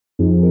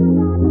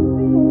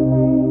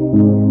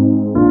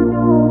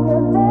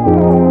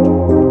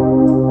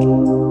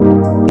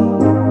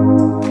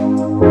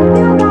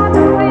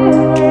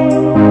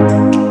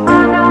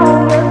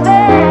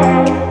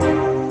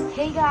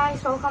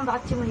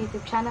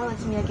channel.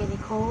 It's me again,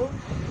 Nicole.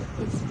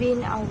 It's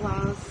been a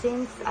while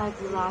since I've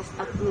last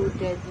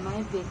uploaded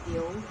my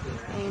video.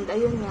 And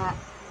ayun nga,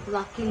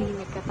 luckily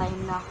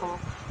nagka-time na ako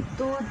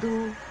to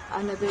do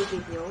another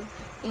video.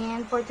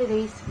 And for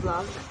today's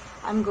vlog,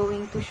 I'm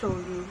going to show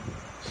you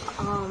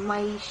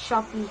my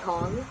Shopee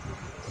haul.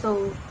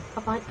 So,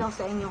 papakita ko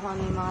sa inyo kung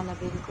ano yung mga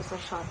nabili ko sa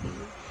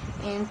Shopee.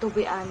 And to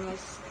be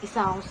honest,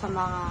 isa ako sa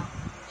mga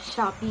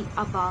Shopee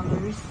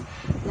abangers,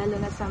 lalo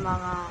na sa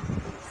mga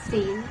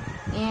sale.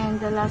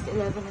 And the last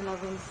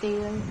 11/11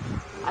 sale,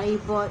 I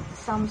bought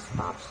some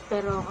stuffs,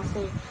 pero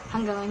kasi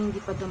hanggang ngayon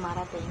hindi pa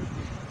dumarating.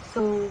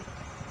 So,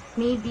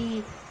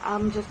 maybe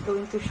I'm just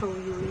going to show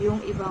you yung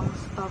ibang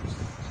stuffs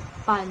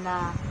pa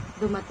na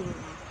dumating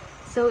na.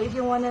 So, if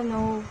you wanna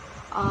know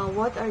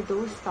what are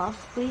those stuffs,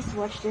 please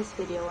watch this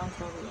video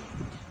until the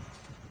end.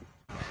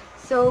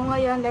 So,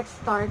 ngayon, let's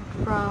start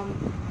from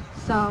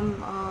some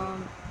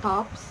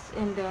tops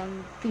and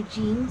then to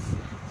jeans,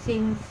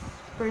 since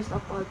first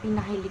of all,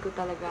 pinahili ko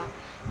talaga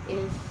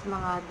is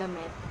mga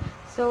damit.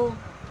 So,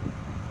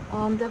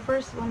 the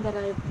first one that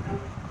I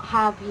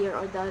have here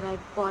or that I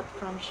bought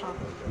from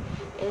Shopee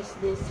is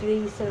this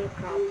racer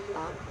crop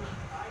top.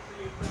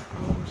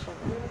 Ayan siya.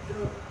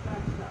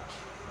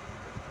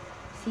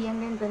 See,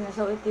 ang ganda na.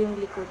 So, ito yung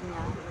likod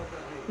niya.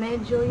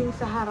 Medyo yung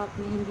sa harap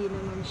niya, hindi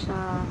naman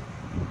siya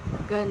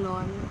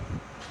ganon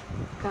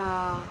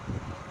ka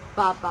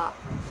baba.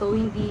 So,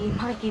 hindi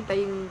makikita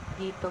yung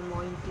dito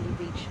mo, yung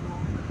cleavage mo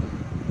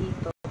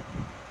dito.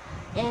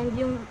 And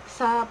yung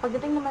sa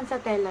pagdating naman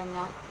sa tela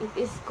niya, it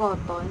is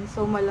cotton.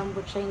 So,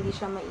 malambot siya, hindi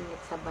siya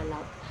mainit sa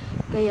balat.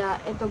 Kaya,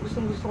 ito,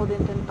 gustong-gusto ko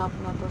din itong top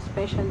na to.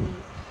 Especially,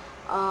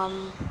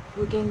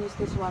 we can use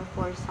this one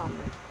for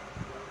summer.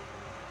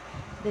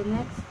 The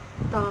next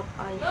top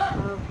I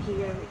have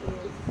here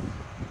is...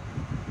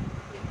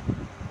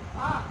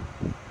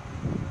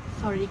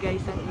 Sorry guys,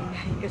 ang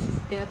ingay kasi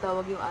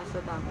tinatawag yung aso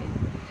namin.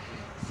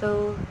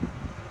 So,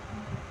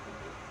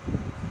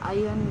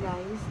 ayun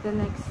guys, the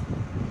next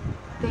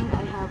thing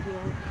I have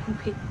here,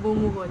 wait,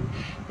 bumuhol.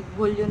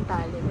 Nagbuhol yung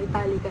tali. May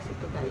tali kasi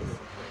ito guys.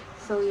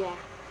 So yeah,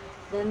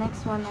 the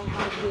next one I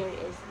have here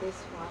is this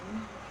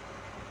one.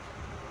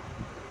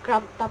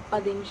 Crop top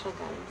pa din siya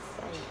guys.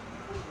 Ayan.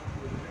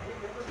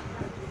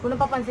 Kung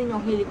napapansin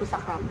nyo, hili ko sa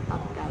crop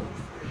top guys.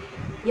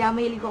 Yeah,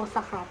 mahilig ako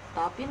sa crop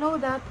top. You know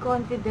that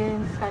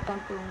confidence, kahit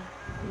kung,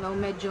 you know,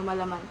 medyo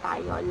malaman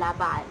tayo,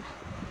 laban.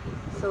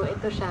 So,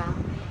 ito siya.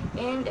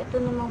 And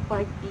ito namang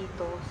part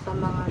dito, sa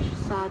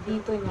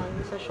dito niya,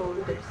 yung sa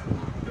shoulders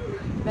niya.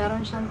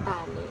 Meron siyang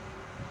tali.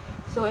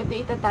 So, ito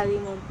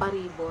itatali mong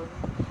paribon.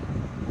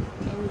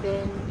 And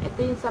then, ito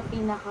yung sa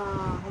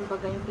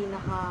kumbaga yung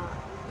pinaka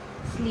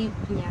sleeve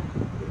niya.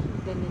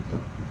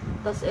 Ganito.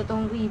 Tapos,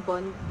 itong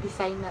ribbon,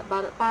 design na,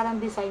 parang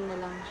design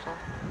na lang siya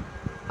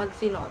pag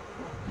sinuot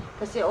mo.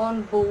 Kasi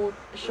on both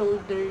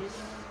shoulders,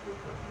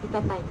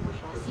 itatype mo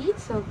siya. See,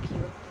 it's so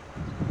cute.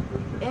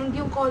 And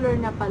yung color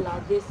na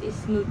pala, this is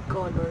nude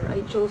color. I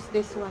chose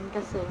this one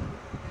kasi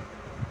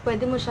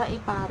pwede mo siya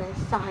ipares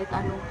sa kahit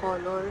anong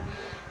color.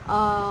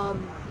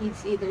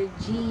 It's either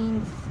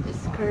jeans,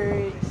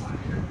 skirts,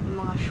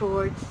 mga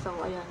shorts. So,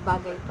 ayan,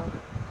 bagay to.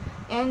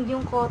 And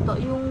yung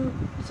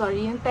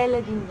yung tela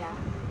din niya,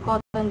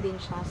 cotton din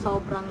siya.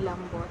 Sobrang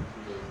lambot.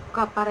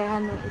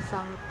 Kaparehan ng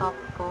isang top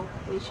ko,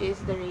 which is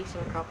the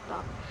racer crop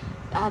top.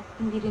 At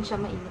hindi rin siya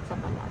mainit sa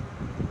balat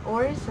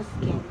or sa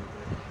skin.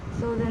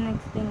 So, the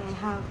next thing I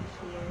have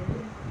here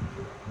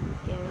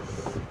is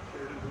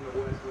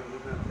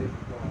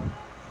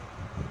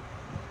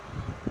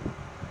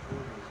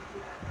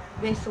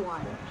this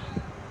one.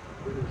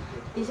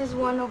 This is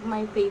one of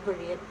my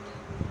favorite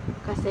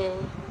kasi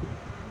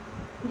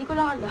hindi ko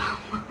lang alam.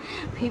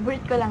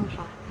 Favorite ko lang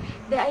siya.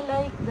 I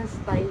like the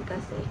style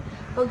kasi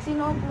pag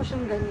sinuot mo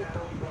siyang ganito,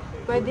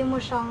 pwede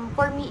mo siyang,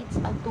 for me, it's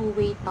a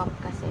two-way top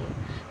kasi.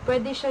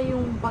 Pwede siya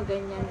yung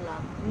paganyan lang,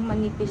 yung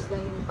manipis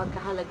lang yung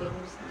pagkahalagay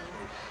ng sleeve.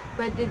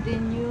 Pwede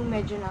din yung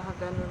medyo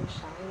nakaganon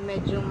siya, yung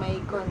medyo may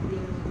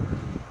konting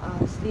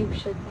sleeve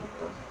siya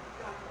dito.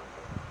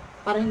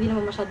 Para hindi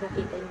naman masyadong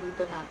kita yung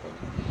dito natin.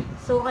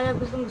 So, kaya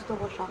gustong-gusto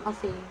ko siya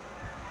kasi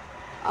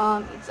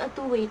it's a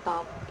two-way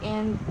top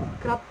and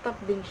crop top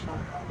din siya,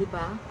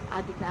 diba?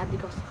 Adik na adik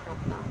ako sa crop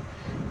top.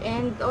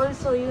 And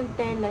also, yung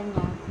tela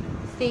niya,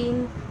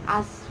 same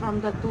as from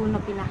the two na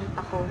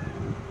pinakita ko,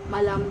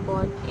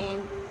 malambot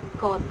and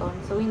cotton.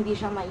 So, hindi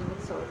siya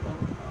mainit suotin.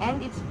 And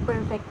it's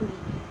perfect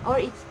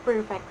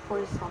for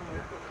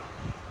summer.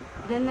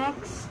 The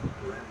next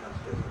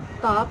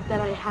top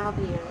that I have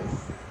here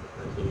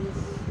is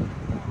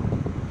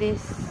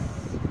this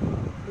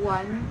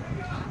one.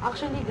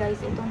 Actually,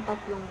 guys, itong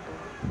tatlong to.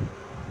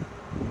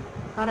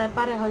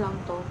 Pareho lang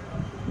to.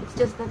 It's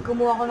just that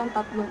kumuha ko ng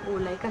tatlong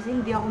kulay kasi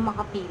hindi ako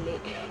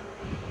makapili.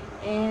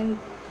 And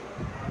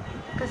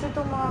kasi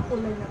itong mga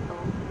kulay na to,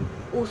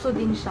 uso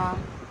din siya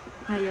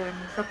ngayon,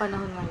 sa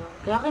panahon ngayon.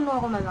 Kaya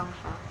kinuha ko na lang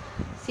siya.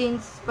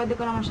 Since pwede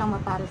ko naman siyang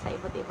mapare sa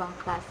iba't ibang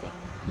klaseng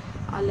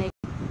like,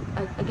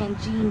 again,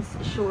 jeans,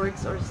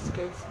 shorts, or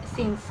skirts.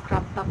 Since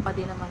crop top pa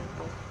din naman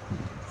to.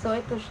 So,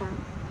 ito siya.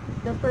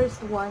 The first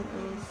one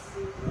is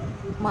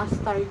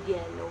mustard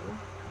yellow.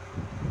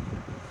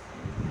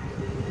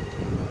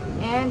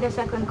 And the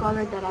second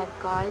color that I've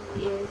got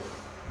is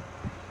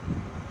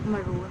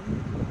maroon.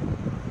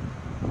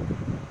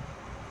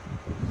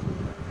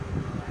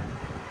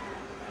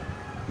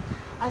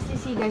 As you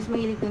see guys,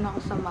 mahilig din ako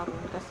sa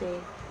maroon kasi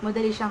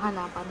madali siyang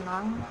hanapan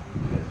ng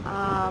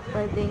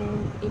pwedeng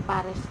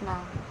ipares na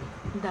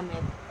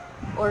damit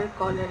or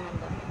color ng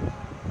damit.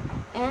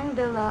 And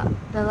the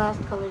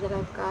last color that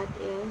I've got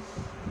is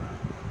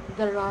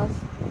the rust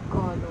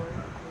color.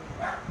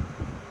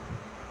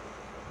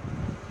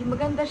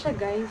 Maganda siya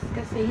guys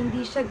kasi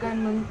hindi siya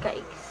ganun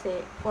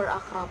kaiksi for a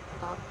crop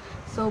top.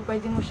 So,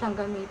 pwede mo siyang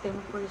gamitin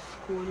for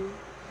school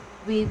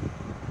with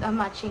a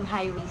matching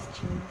high-waist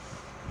jeans.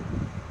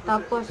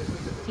 Tapos,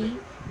 see,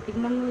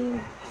 tignan mo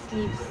yung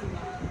sleeves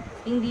niya.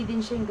 Hindi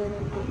din siya yung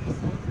ganun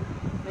kaiksi.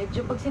 Medyo,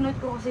 pag sinuot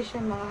ko kasi siya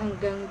mga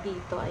hanggang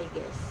dito, I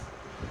guess.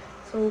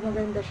 So,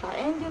 maganda siya.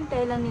 And yung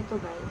tela nito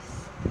guys,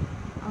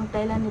 ang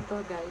tela nito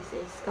guys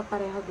is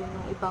kapareho din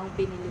ng ibang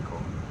binili ko.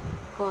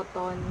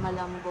 Cotton,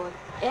 malambot,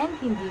 and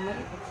hindi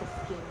mainit sa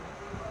skin.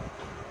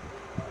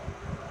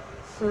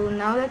 So,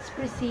 now let's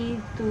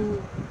proceed to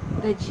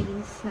the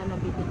jeans na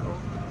nabili ko.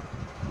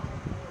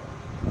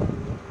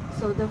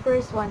 So, the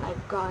first one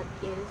I've got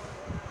is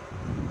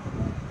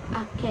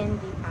a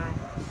candy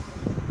pants.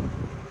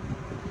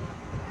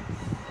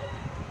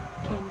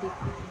 Candy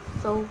pants.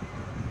 So,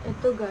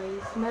 ito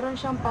guys, meron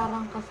siyang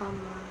parang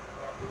kasama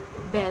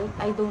belt,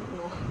 I don't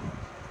know,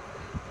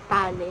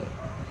 tali,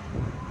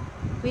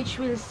 which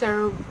will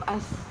serve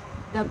as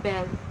the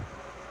belt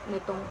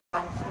nitong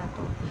pants na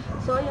to.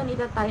 So, ayun,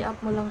 ita-tie up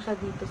mo lang siya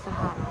dito sa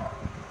harap.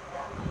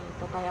 Ayun,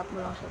 ita-tie up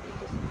mo lang siya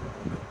dito sa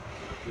harap.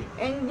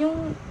 And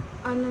yung,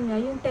 ano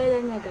niya, yung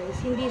tela niya guys,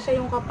 hindi siya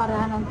yung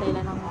kaparahan ng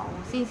tela ng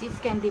maong. Since it's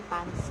candy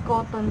pants,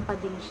 cotton pa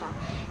din siya.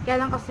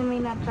 Kaya lang kasi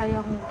may na-try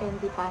akong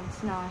candy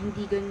pants na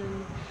hindi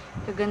ganun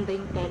kaganda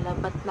yung tela.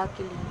 But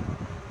luckily,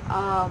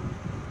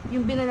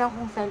 yung binala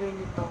kong seller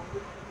nito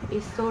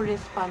is so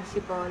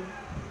responsible.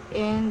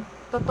 And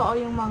totoo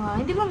yung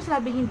mga, hindi ko naman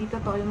sinabing hindi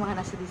totoo yung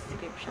mga nasa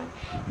description.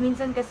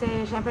 Minsan kasi,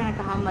 syempre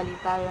nagkakamali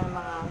tayo ng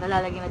mga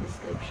nalalagay na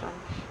description.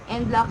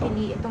 And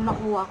luckily, itong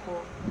nakuha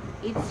ko,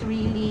 it's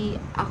really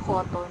a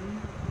cotton.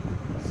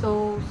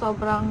 So,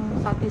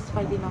 sobrang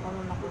satisfied din ako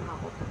nung nakuha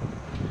ko.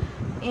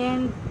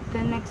 And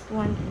the next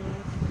one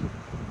is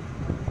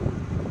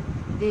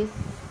this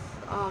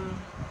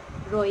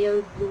royal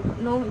blue.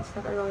 No, it's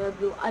not a royal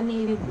blue. A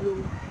navy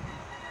blue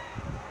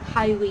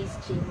high-waist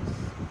jeans.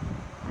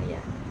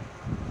 Ayan.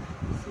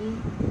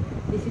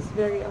 This is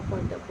very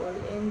affordable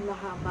and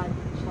mahaba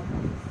din siya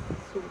guys.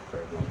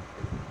 Super light.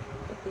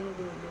 Ito yung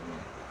dulo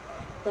niya.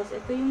 Tapos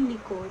ito yung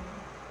likod.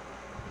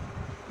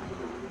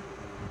 Ayan.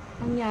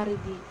 Nangyari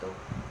dito.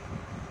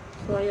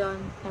 So ayan,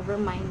 never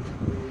mind.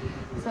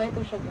 So ito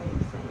siya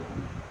guys. Ayan.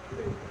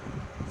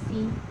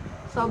 See?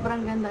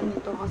 Sobrang ganda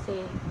nito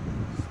kasi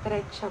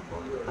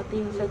stretchable. Pati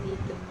yung sa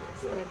dito niya,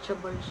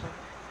 stretchable siya.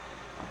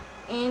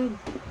 And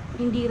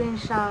hindi rin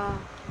siya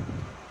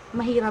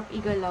mahirap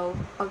igalaw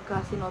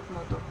pagka sinuot mo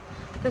to.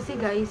 Kasi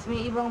guys,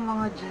 may ibang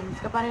mga jeans,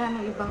 kapareha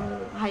ng ibang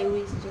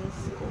high-waist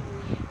jeans ko,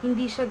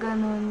 hindi siya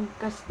ganun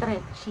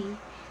ka-stretchy.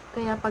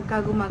 Kaya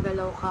pagka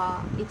gumagalaw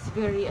ka, it's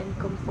very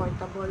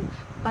uncomfortable.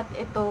 But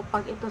ito,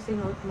 pag ito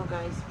sinuot mo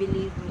guys,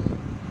 believe me,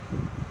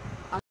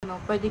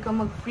 pwede ka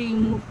mag-free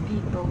move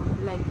dito.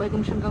 Like, pwede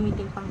mo siyang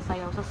gamitin pang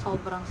sayaw sa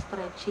sobrang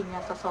stretchy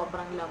niya, sa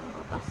sobrang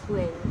lambot as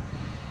well.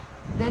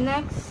 The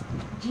next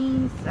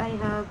jeans I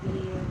have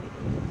here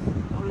is,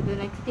 or the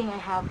next thing I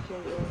have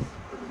here is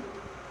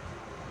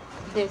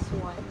this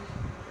one.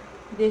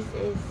 This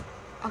is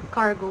a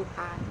cargo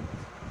pants.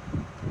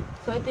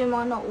 So, ito yung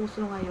mga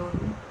nauso ngayon.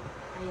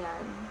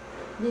 Ayan.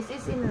 This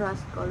is in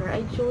rust color.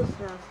 I chose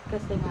rust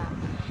kasi nga,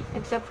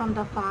 except from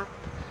the fact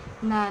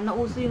na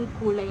nauso yung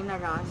kulay na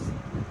rust,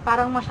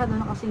 parang masyado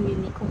na kasing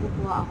unique kung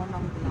kukuha ako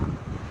ng black.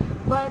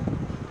 But,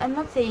 I'm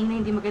not saying na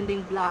hindi maganda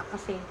yung black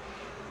kasi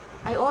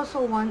I also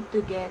want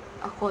to get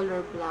a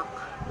color black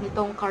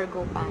nitong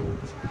cargo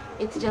pants.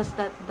 It's just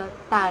that that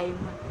time,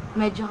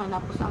 medyo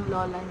kanapos ang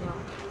lola nyo.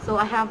 So,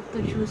 I have to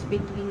choose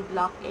between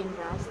black and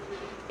rust.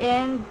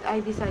 And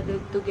I decided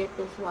to get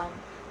this one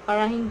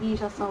para hindi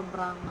siya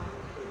sobrang,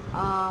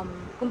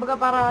 kumbaga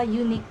para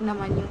unique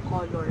naman yung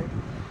color.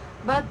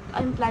 But,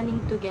 I'm planning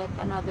to get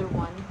another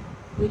one,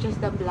 which is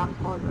the black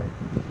color.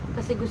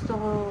 Kasi gusto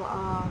ko,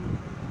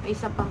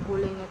 isa pang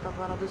kulay nito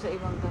para doon sa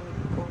ibang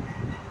gamit ko.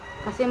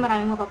 Kasi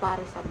maraming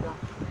mapapare sa black.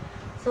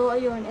 So,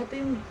 ayun. Ito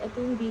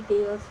yung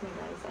details niya,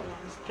 guys.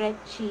 Ayan.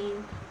 Stretchy.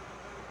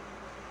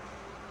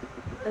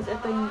 Tapos,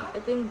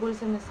 ito yung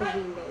bulsa na sa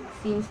gilid.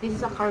 Since this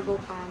is a cargo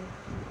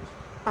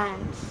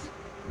pants.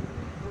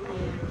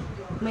 Ayan.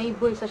 May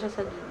bulsa siya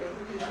sa gilid.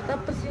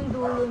 Tapos, yung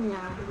dulo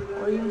niya,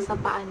 or yung sa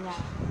paa niya,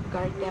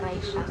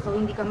 garterize siya. So,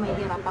 hindi ka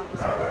mahihirapang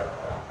isuot.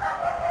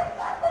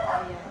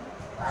 Ayan.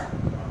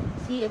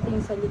 See, ito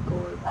yung sa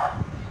likod.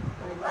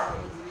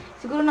 Garterize.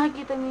 Siguro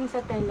nakikita niyo yung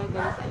sa tela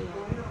guys,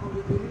 ayan.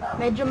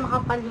 Medyo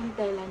makapal yung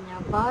tela niya,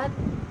 but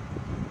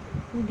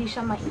hindi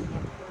siya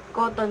mainit.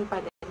 cotton pa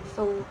din.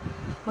 So,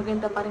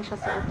 maganda pa rin siya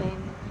suotin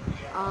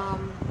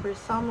for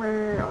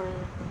summer or,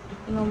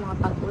 you know, mga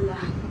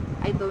tag-ulan.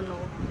 I don't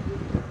know.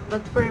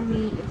 But for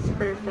me, it's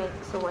perfect.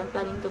 So, I'm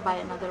planning to buy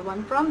another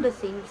one from the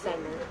same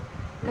seller.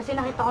 Kasi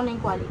nakita ko na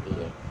yung quality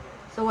eh.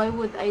 So, why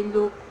would I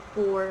look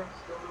for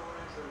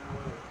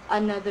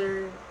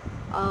another,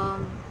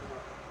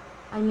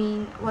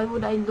 why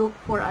would I look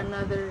for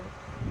another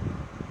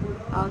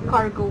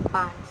cargo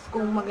pants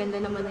kung maganda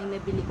naman yung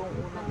nabili kong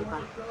una,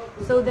 diba?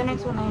 So, the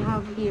next one I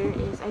have here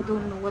is, I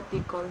don't know what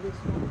they call this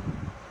one.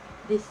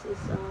 This is,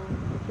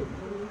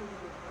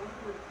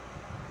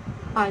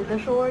 palda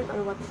short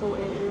or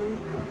whatsoever.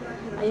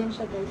 Ayan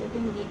siya guys. Ito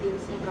yung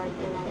details ng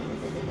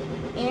garterize.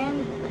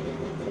 And,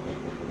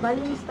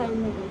 bali yung style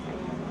niya guys.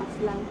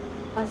 Ayan.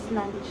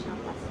 Paslant siya.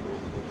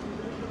 Paslant.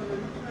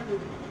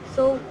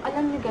 So,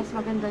 alam niyo guys,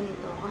 maganda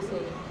nito. Kasi,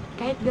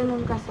 kahit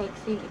ganun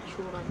ka-sexy yung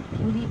itsura,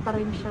 hindi pa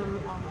rin siya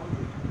mukhang,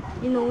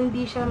 you know,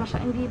 hindi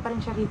pa rin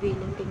siya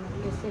revealing tingnan.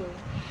 Kasi,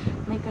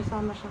 may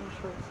kasama siyang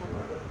short sa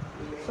loob.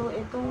 So,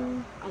 ayan.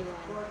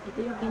 Ito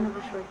yung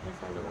pinaka-short niya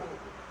sa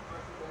loob.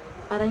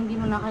 Para hindi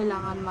mo na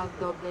kailangan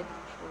mag-doble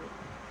ng short.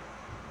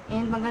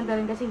 And maganda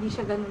rin kasi hindi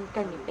siya ganun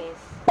kanipes.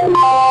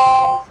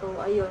 So,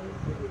 ayun.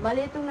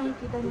 Bali, itong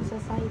nakikita niyo sa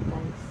side,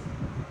 guys.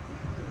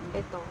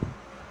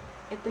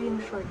 Ito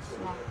yung shorts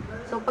na.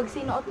 So, pag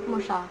sinuot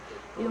mo siya,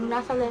 yung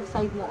nasa left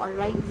side mo or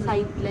right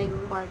side leg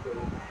part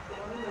mo,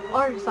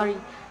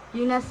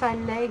 yung nasa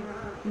leg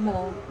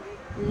mo,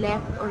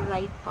 left or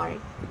right part,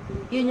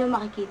 yun yung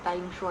makikita,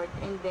 yung short.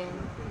 And then,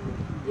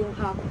 yung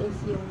half is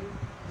yung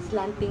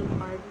slanting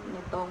part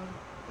nitong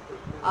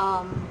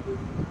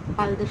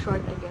palda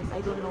short, I guess. I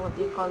don't know what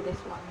you call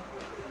this one.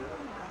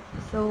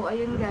 So,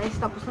 ayun guys,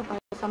 tapos na tayo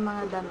sa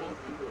mga damit.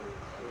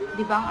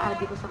 Diba ang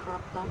adi ko sa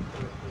crop top?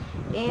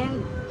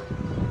 And,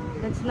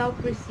 let's now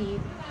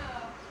proceed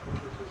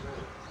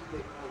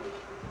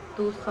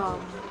to some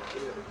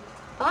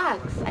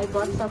bags. I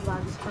bought some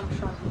bags from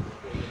Shopee.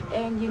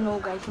 And you know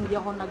guys, hindi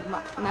ako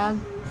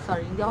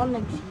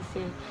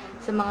nagsisi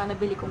sa mga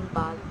nabili kong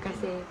bag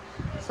kasi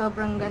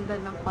sobrang ganda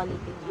ng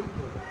quality niya.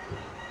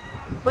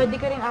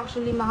 Pwede ka rin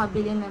actually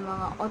makabili ng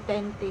mga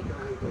authentic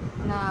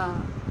na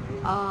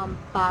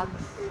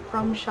bags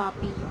from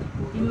Shopee.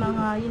 Yung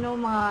mga, you know,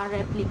 mga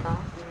replica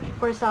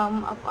for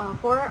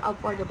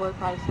affordable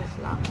prices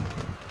lang.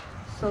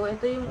 So,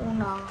 ito yung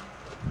unang.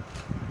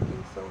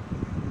 Okay, so,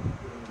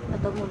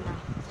 ito muna.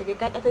 Sige,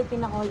 kahit ito yung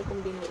pinakahuli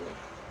kong binili.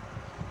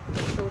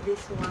 So,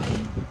 this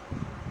one.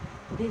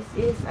 This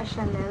is a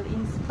Chanel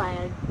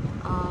inspired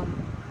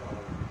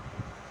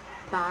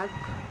bag.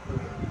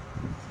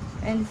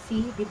 And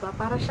see, diba?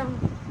 Para siyang,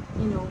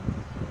 you know,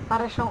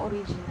 para siyang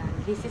original.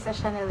 This is a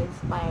Chanel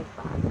inspired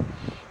bag.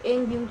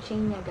 And yung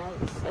chain niya,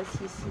 guys, as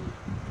you see,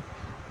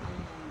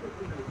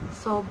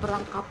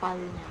 sobrang kapal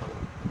niya.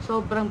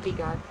 Sobrang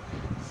bigat.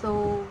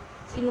 So,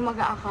 sino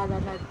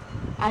mag-aakala na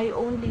I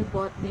only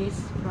bought this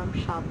from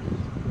Shopee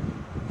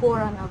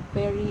for a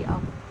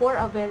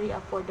very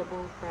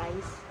affordable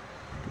price.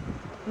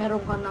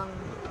 Meron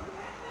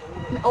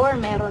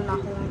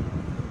akong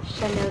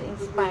Chanel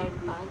inspired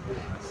bag.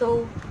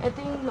 So, ito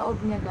yung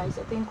loob niya guys.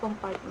 Ito yung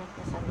compartment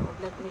niya sa loob.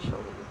 Let me show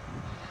you.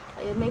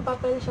 Ayan, may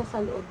papel siya sa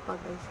loob pa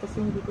guys.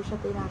 Kasi hindi ko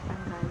siya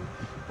tinatanggal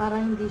para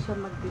hindi siya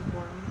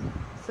mag-deform.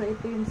 So,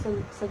 ito yung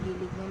sa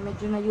gilid niya.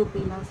 Medyo na-UP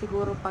lang.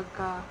 Siguro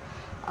pagka,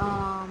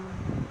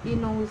 you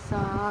know,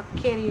 sa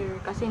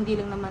carrier. Kasi hindi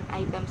lang naman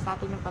items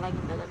natin yung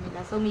palaging dala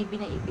nila. So, maybe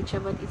naipit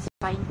siya. But it's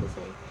fine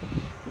kasi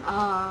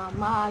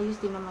maayos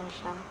din naman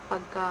siya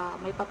pagka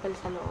may papel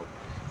sa loob.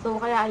 So,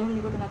 kaya ayun,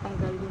 hindi ko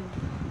tinatanggal yung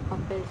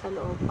papel sa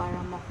loob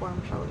para ma-form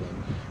siya ulit.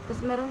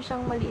 Tapos, meron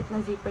siyang maliit na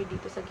zipper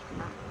dito sa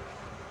gitna.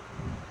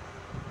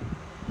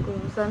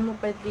 Kung saan mo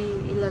pwede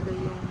ilagay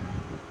yung,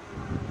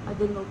 I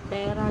don't know,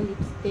 pera,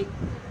 lipstick,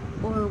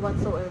 or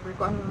whatsoever,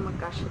 kung ano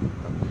magkasya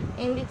dito.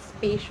 And it's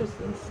spacious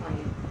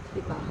inside,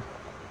 diba?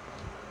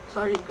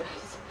 Sorry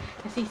guys,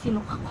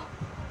 nasisinok ako.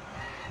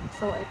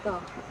 So, ito.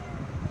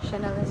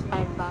 Chanel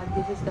inspired bag.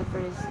 This is the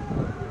first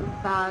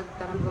bag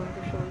that I'm going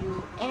to show you.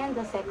 And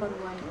the second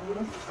one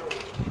is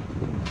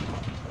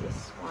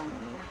this one.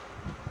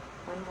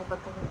 Paano ko ba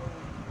ito?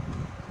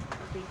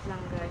 Wait lang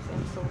guys,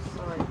 I'm so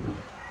sorry.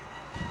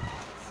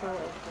 So,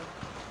 ito.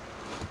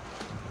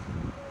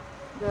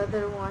 The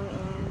other one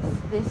is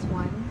this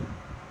one.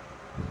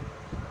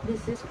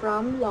 This is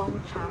from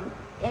Longchamp.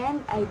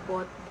 And I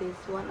bought this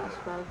one as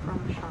well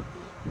from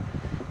Shopee.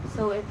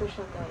 So, ito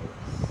siya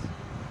guys.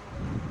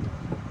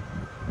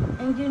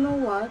 And you know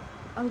what?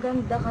 Ang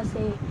ganda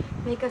kasi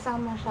may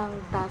kasama siyang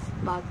dust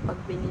bag pag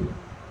binili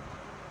mo.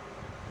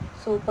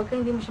 So, pagka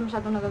hindi mo siya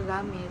masyadong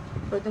nagagamit,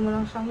 pwede mo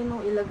lang siyang, you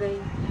know,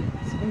 ilagay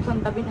sa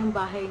tabi ng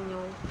bahay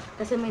nyo.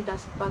 Kasi may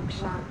dust bag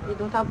siya. You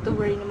don't have to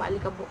worry na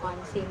maalikabukan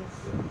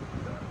since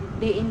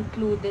they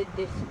included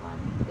this one.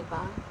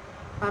 Diba?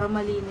 Para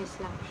malinis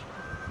lang siya.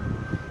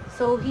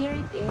 So, here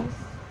it is.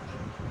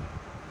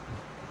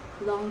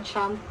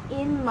 Longchamp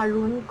in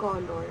maroon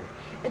color.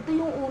 Ito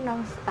yung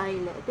unang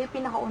style. Ito yung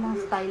pinakaunang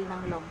style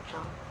ng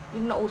Longchamp.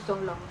 Yung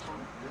nausong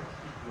Longchamp.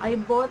 I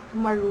bought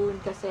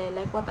maroon kasi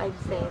like what I've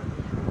said,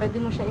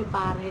 pwede mo siya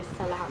ipares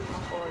sa lahat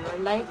ng color,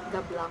 like the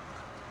black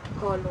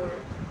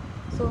color.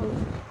 So,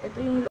 ito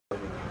yung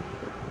loob niya.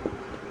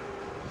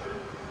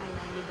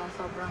 Ayan, diba?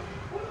 Sobrang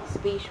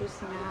spacious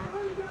na.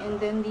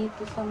 And then,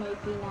 dito sa may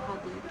pinaka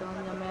dito,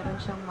 na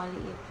meron siyang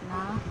maliit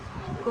na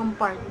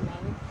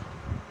compartment.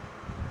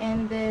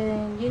 And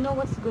then, you know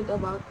what's good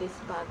about this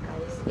bag,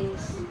 guys,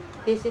 is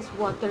this is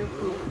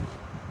waterproof.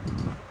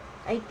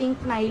 I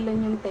think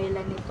nylon yung tela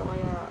nito,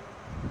 kaya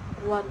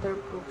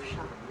waterproof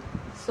siya.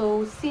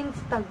 So, since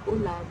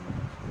tag-ulan,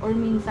 or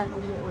minsan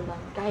umuulan,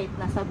 kahit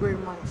nasa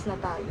Vermonts na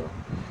tayo,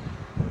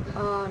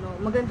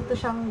 maganda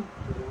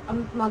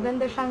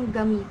siyang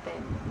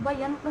gamitin. Ba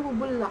yan?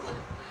 Nahubol ako.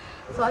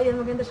 So,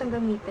 ayun, maganda siyang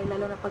gamitin,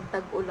 lalo na pag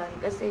tag-ulan,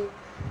 kasi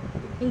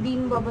hindi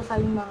mo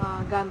babasa yung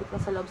mga gamit mo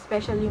sa loob,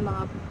 especially yung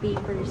mga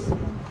papers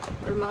mo,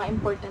 or mga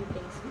important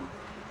things mo.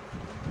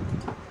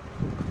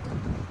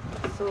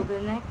 So,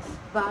 the next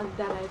bag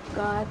that I've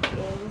got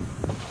is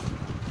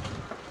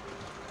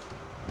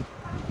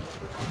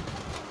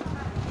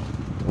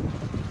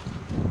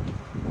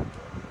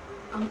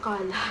ang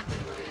kalat.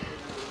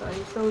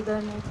 Sorry. So,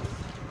 the next,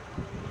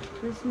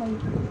 where's my,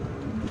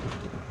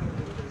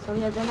 so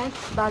yeah, the next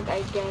bag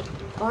I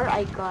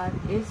got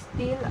is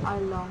still a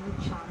long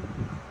chunk.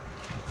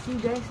 See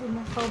guys,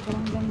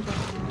 sobrang ganda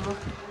na.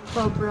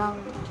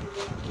 Sobrang,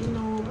 you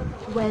know,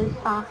 well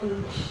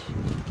packaged.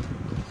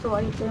 So,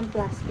 ito yung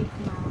plastic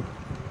na.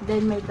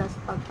 Then, may dust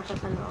bag pa siya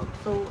sa loob.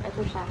 So,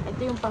 ito siya. Ito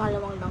yung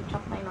pangalawang long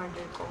chunk na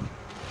in-order ko.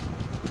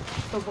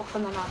 So,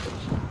 buksan na natin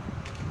siya.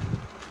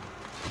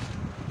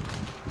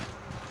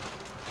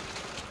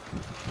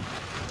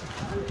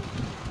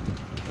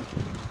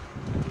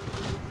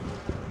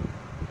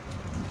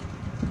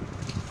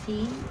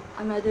 See?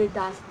 Another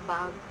dust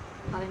bag.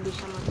 Para hindi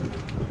siya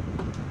matulog.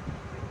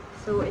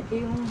 So, ito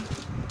yung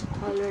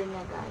color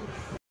niya, guys.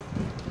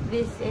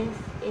 This is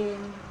in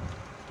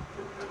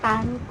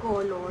tan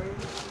color.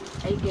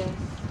 I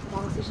guess.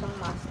 Mukhang kasi siyang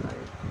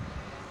mustard.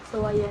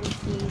 So, ayan,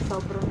 see.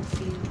 Sobrang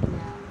sleek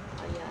niya.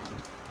 Ayan.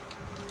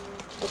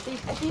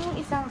 Ito yung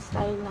isang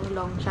style ng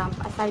long jump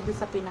aside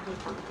sa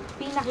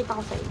pinakita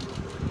ko sa inyo.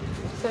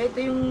 So, ito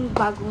yung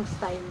bagong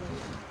style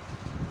nila.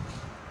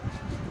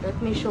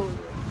 Let me show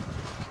you.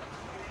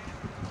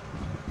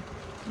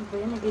 Ano ba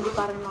yan? Nagili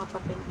parang mga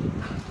papel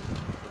dito.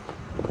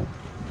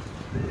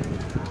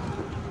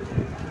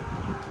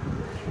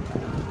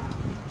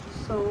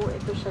 So,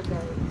 ito siya,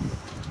 guys.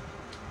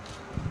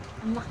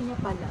 Ang laki niya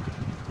pala.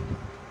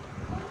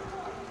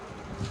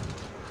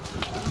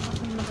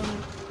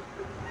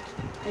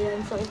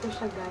 Ayan, so ito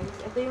siya, guys.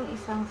 Ito yung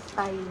isang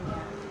style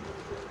niya.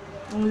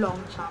 Yung long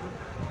jump.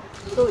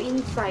 So,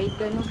 inside,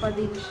 ganun pa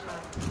din siya.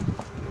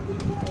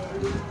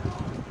 Ayan.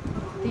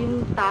 Ito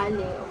yung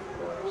tali, of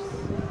course.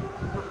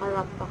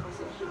 Nakarap pa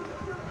kasi siya.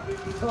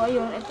 So,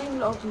 ayun, ito yung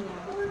loob niya.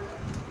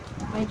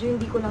 Medyo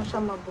hindi ko lang siya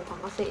mabuka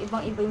kasi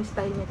ibang-iba yung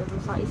style nito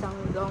sa isang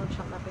long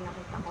jump na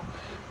pinakita ko.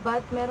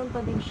 But, meron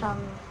pa din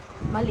siyang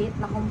maliit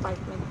na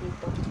compartment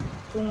dito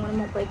kung ano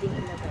mo pwedeng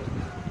ilagay.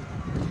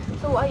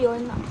 So,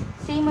 ayun,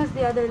 same as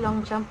the other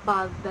long jump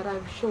bag that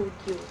I've showed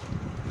you.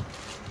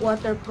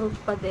 Waterproof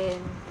pa din,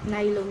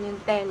 nylon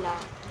yung tela,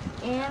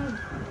 and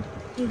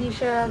hindi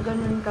siya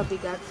ganun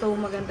kabigat, so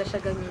maganda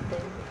siya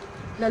gamitin.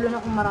 Lalo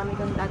na kung marami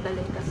kang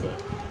dadalhin kasi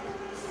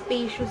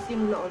spacious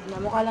yung loob niya.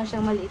 Mukha lang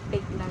siyang maliit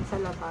tignan sa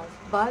labas,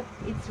 but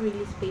it's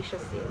really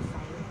spacious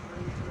inside.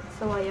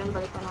 So, ayun,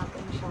 balikan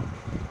natin siya.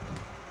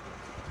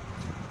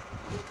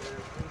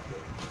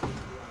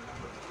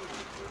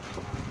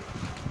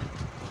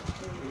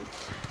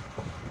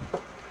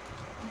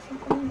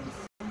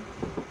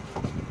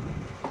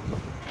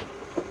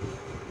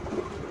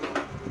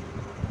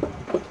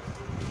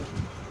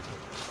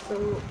 So,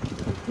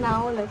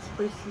 now, let's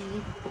proceed.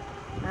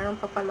 Meron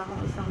pa pala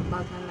akong isang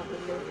bag na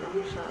nabili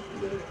from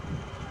Shopee.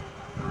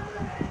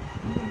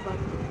 Ano ba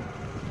ito?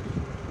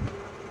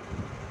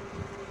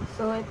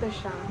 So, ito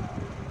siya.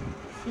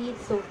 See,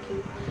 it's so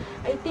cute.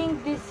 I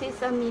think this is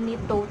a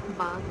mini tote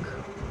bag.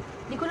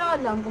 Hindi ko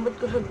lang alam kung ba't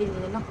ko siya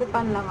binili.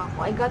 Nakupan lang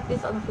ako. I got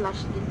this on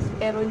flash deals,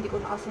 pero hindi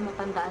ko na kasi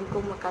matandaan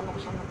kung magkano ko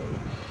siya nabili.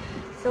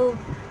 So,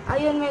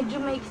 ayun,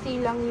 medyo maiksi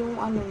lang yung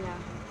ano niya,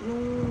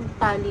 yung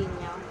tali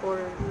niya for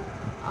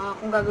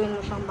kung gagawin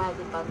mo siyang body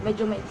bag,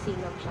 medyo maiksi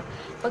lang siya.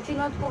 Pag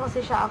sinuot ko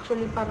kasi siya,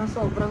 actually parang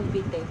sobrang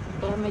bitin.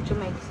 Kaya medyo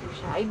maiksi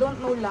siya. I don't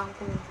know lang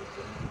kung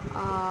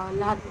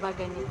lahat ba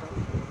ganito.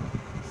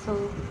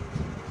 So,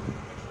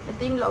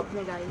 ito yung loob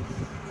niya, guys.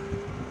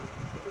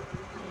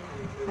 Ayan.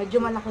 Medyo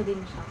malaki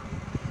din siya.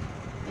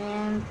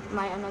 And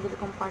may another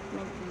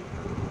compartment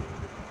dito.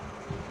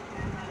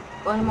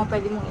 Kung ano mo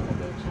pwede mong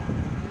ilagay siya.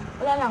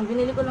 Wala lang,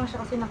 binili ko lang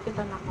siya kasi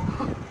nakitan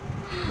ako.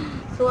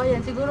 So,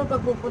 ayan, siguro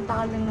pag pupunta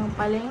ka lang ng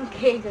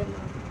palengke,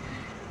 gano'n.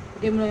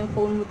 Lagay mo lang yung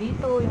phone mo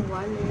dito, yung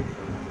wallet,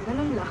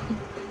 gano'n lang.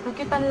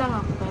 Nakitan lang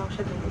ako, kaya ako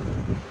siya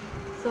binili.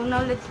 So,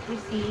 now let's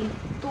proceed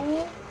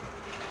to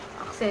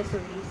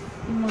accessories.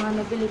 Yung mga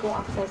nabili kong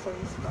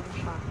accessories from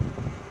Shopee.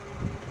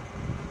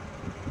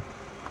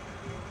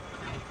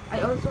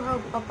 I also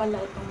have pa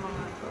pala itong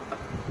mga to.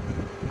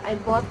 I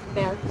bought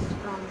belts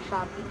from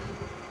Shopee.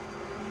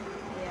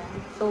 Ayan.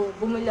 So,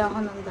 bumili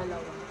ako ng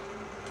dalawa.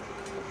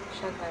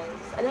 Siya,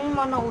 guys. Alam mo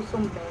mga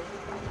nausong belt.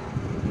 Ayan.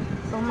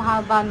 So,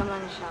 mahaba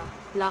naman siya.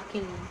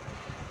 Luckily.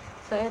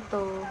 So,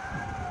 ito.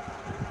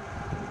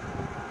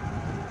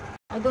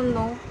 I don't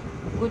know.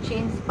 Gucci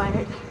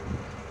inspired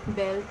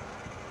belt.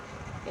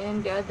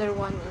 And the other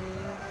one is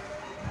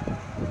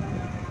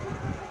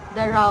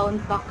the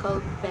round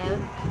buckled belt.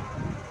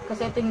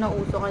 Kasi ito yung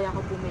nauso kaya ako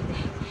bumili.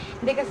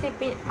 Hindi kasi,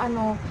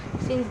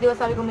 since di ba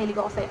sabi ko mahilig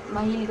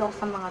ako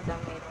sa mga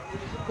damit.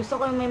 Gusto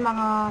ko yung may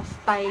mga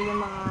style, yung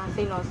mga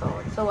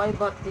sinusuot. So, I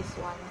bought this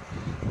one.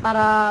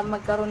 Para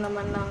magkaroon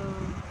naman ng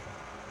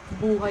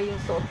buhay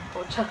yung suot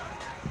ko. Charot.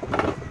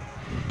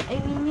 I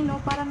mean, you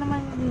know, para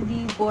naman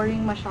hindi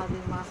boring masyado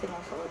yung mga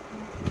sinusuot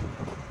mo.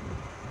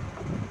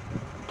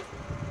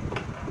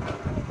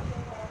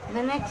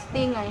 The next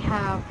thing I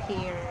have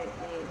here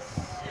is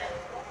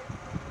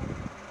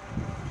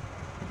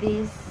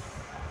this,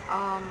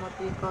 what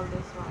do you call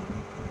this one?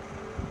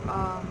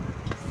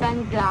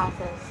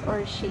 Sunglasses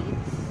or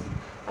shades.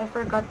 I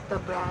forgot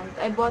the brand.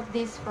 I bought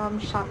this from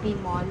Shopee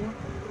Mall.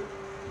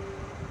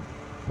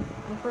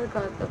 I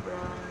forgot the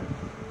brand.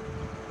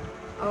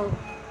 Oh,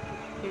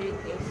 here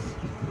it is.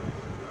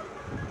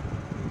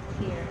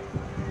 Here.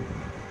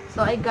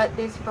 So, I got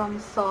this from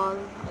Sol.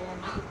 Ayan.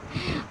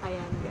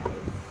 Ayan,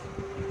 guys.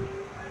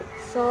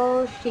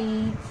 So,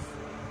 shades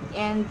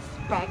and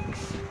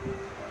specs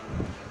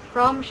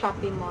from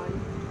Shopee Mall.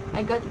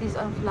 I got this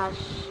on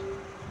flash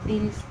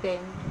deals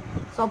din.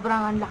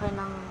 Sobrang ang laki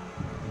ng,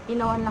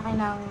 ang laki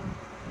ng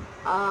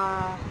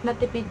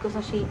natipid ko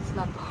sa shades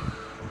na to.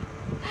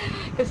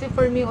 Kasi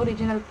for me,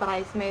 original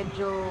price,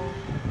 medyo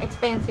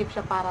expensive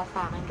siya para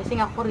sa akin. Kasi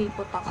nga,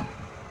 kuripot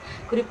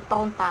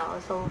akong tao.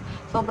 So,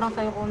 sobrang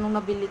sayo ko nung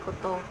nabili ko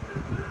to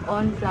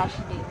on flash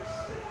deals.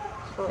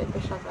 So, ito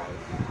siya,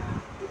 guys.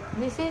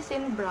 This is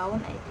in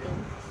brown, I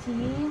think.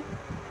 See?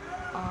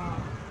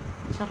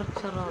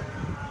 Charot.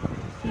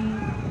 See?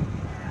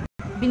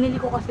 Binili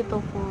ko kasi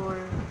to for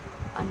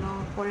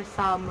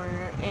summer.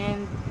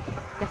 And,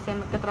 kasi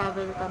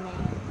magka-travel kami.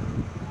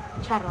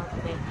 Charot,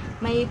 eh.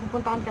 May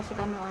pupuntahan kasi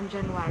kami on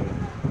January.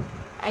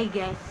 I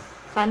guess,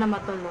 sana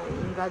matuloy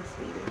in God's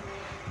will.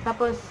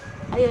 Tapos,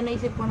 ayun,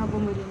 naisip ko na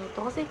bumili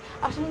nito. Kasi,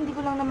 actually, hindi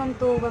ko lang naman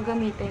to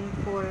gagamitin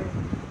for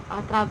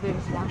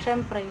travels lang.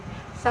 Syempre,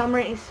 summer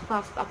is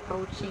fast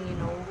approaching, you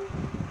know.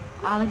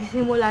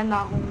 Nagsisimula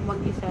na akong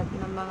mag-isip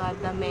ng mga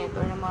damit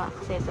or ng mga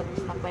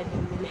accessories na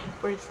pwedeng bilhin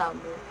for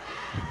summer.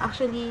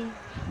 Actually,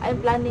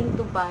 I'm planning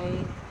to buy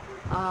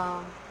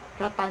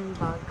rattan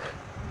bag.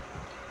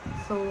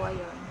 So,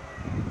 ayun.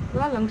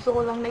 Wala lang, gusto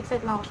ko lang,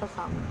 na-excite lang ako sa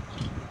summer.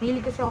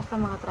 Mahilig kasi ako sa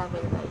mga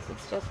travel, guys.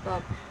 It's just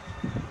that,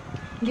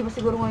 hindi pa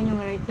siguro ngayon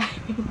yung right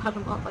timing para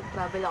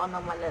makapag-travel ako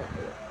ng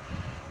malalayo.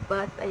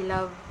 But, I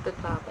love to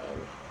travel.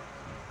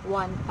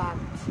 One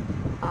fact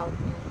about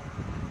me.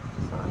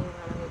 So, ayun,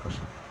 nalagay ko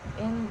siya.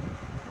 And,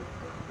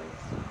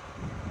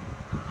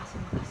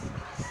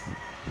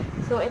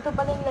 so, ito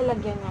pala yung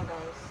lalagyan niya,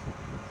 guys.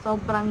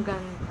 Sobrang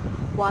ganda.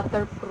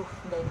 Waterproof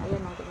din.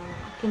 Ayan, tingnan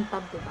mo.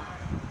 Kintab, diba?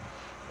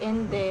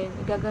 And then,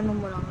 igagano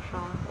mo lang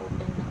siya.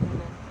 Open lang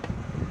na.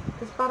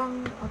 Tapos,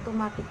 parang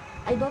automatic.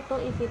 I don't know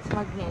if it's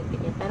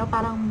magnetic eh, pero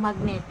parang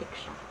magnetic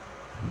siya.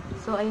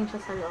 So, ayun siya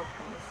sa loob,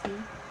 guys.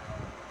 See?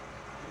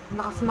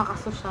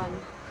 Makasosyal.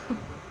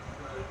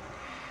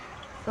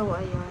 So,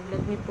 ayun.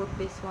 Let me put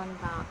this one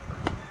back.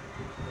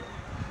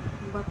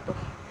 Ba't to?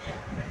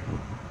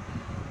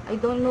 I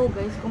don't know,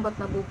 guys, kung ba't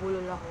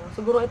nabubulol ako.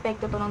 Siguro,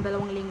 epekto to ng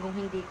 2 linggong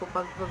hindi ko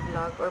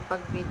pag-vlog or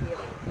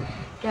pag-video.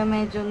 Kaya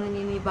medyo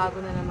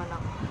naninibago na naman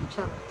ako.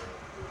 Charot.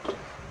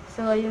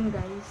 So, ayun,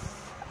 guys.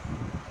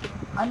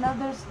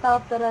 Another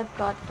stuff that I've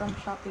got from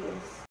Shopee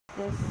is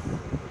this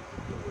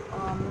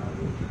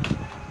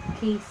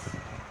case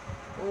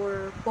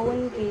or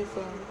phone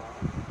casing.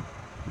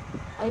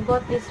 I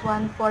bought this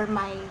one for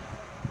my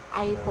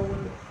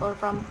iPhone or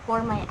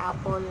for my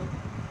Apple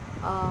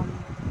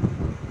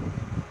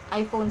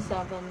iPhone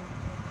 7.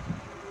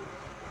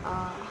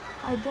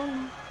 I don't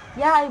know.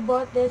 Yeah, I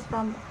bought this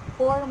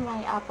for my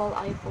Apple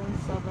iPhone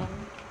 7.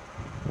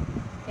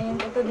 And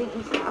ito din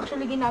isa.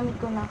 Actually, ginamit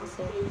ko na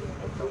kasi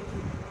ito.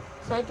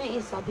 So, ito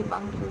yung isa.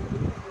 Diba ang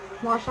cute?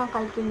 Mukha siyang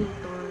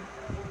calculator.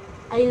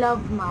 I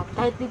love math.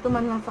 Kahit dito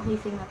man lang sa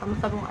casing na,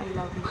 tamusta kong I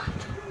love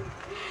math.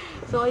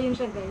 So, ayun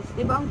siya, guys.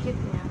 Diba ang cute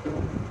niya?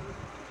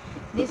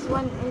 This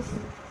one is,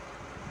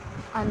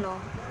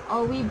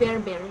 we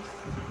bear bears.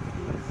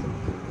 So,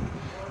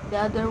 the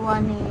other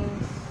one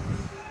is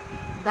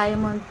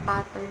diamond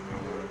pattern.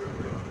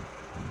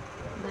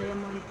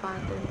 Diamond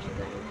pattern siya,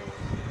 guys.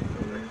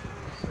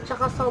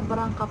 Tsaka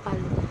sobrang kapal.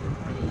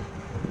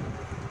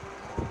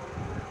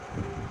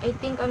 I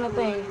think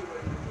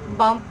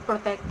bump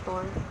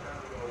protector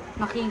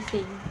na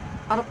casing.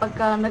 Para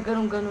pagka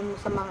nagganong-ganon mo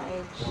sa mga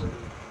edge,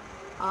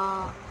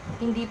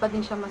 hindi pa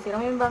din siya masira.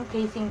 May bang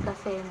casing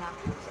kasi na,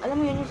 alam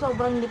mo yun, yung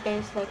sobrang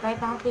nipes, like,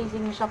 kahit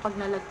naka-casing siya pag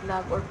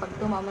nalaglag or pag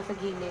tumama sa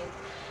gilid,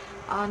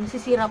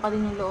 nasisira pa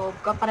din yung loob.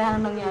 Kapareha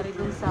na nangyari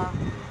dun sa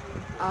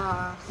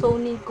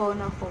Sony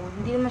Kona phone.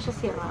 Hindi naman siya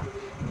sira.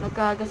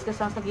 Nagkagasgas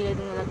lang sa gilid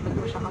na nalaglag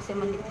ko siya kasi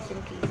manipis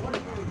yung casing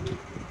niya.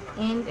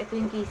 And ito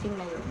yung casing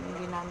na yun,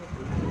 yung ginamit ko.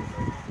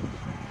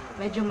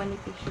 Medyo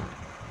manipis siya.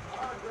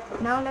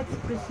 Now, let's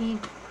proceed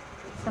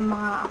sa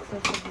mga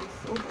accessories.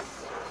 Oops,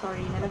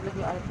 sorry, nalaglag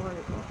yung alcohol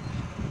ko.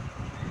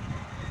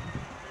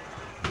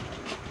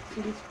 So,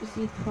 let's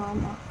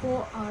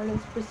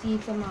proceed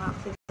sa mga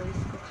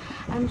accessories ko.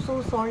 I'm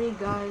so sorry,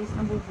 guys.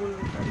 Nabubulol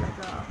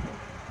talaga ako.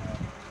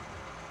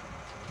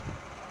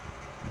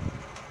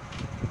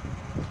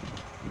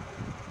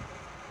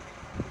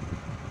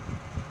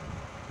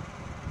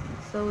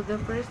 So,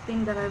 the first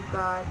thing that I've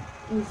got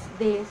is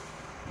this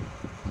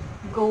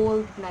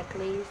gold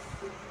necklace.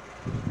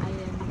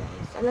 Ayan,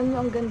 guys. Alam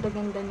niyo, ang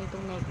ganda-ganda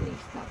nitong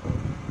necklace na to.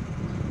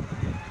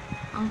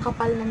 Ang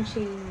kapal ng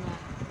chain niya.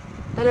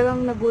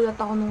 Talagang nagulat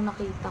ako nung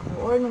nakita ko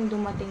or nung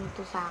dumating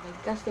to sa akin.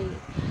 Kasi,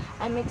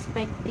 I'm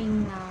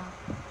expecting na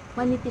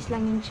manipis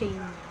lang yung chain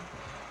niya.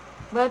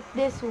 But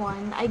this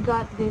one, I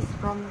got this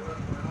from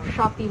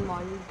Shopee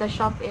Mall. The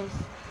shop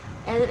is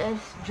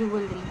LS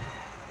Jewelry.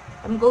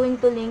 I'm going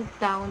to link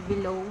down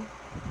below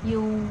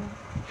yung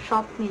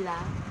shop nila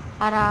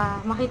para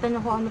makita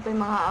nyo kung ano pa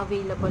yung mga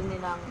available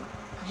nilang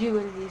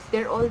jewelries.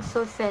 They're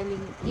also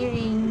selling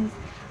earrings,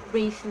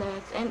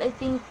 bracelets, and I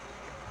think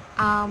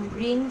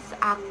rings,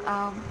 what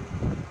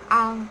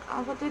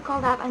do you call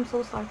that? I'm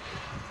so sorry.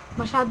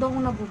 Masyado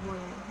akong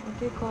nabubuhay.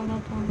 What do you call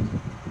that one?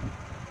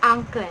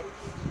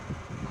 Anklets.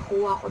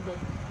 Nakuha ko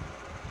din.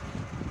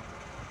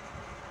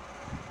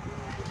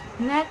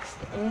 Next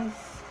is,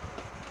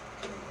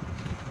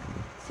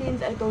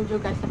 since I told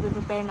you guys na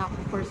prepare na ako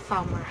for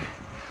summer,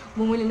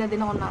 bumili na din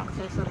ako ng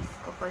accessories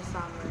ko for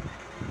summer.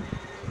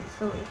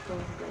 So, ito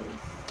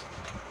guys.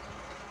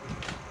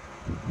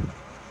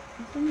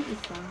 Ito yung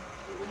isa.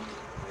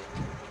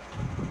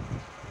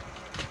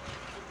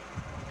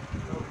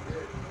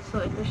 So,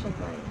 ito siya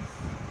guys.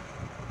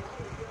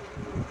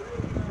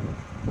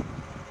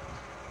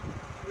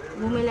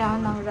 Bumili ako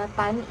ng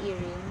rattan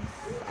earrings.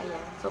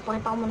 Ayan. So,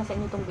 pakita ko muna sa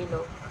inyo itong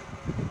bilog.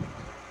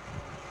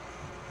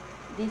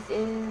 This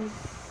is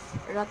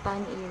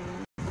rattan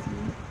earrings.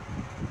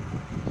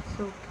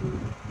 So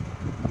cute.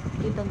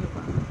 Kita nyo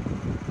ba?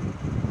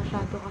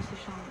 Masyado kasi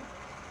siyang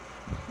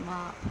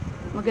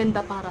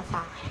maganda para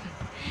sa akin.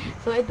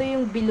 So, ito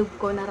yung bilog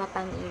ko na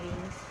rattan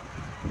earrings.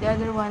 The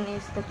other one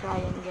is the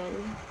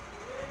triangle.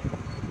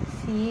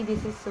 See,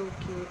 this is so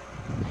cute.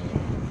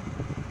 Ayan.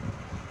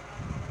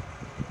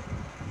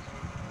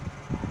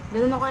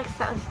 Ganun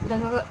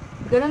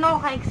ako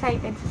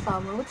ka-excited sa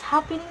summer. What's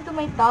happening to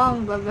my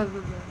tongue? Blah, blah,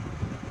 blah, blah.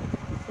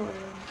 So,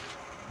 ayan.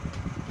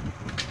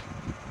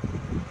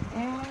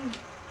 And,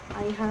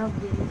 I have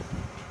these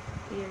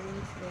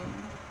earrings din.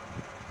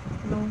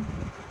 No.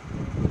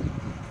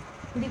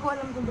 Hindi ko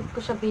alam kung ba't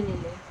ko siya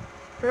binili.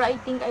 Pero I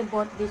think I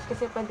bought this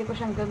kasi pwede ko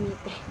siyang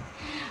gamitin.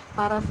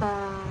 Para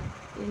sa,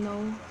 you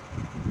know,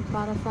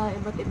 para sa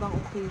iba't ibang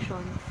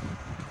occasions.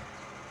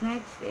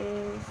 Next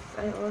is,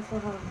 I also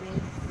have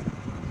this.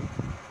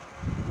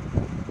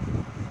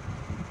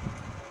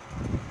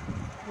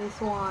 This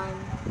one.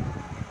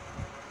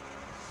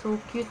 So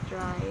cute,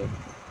 right?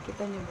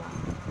 Kita nyo ba?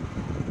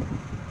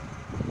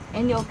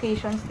 Any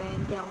occasions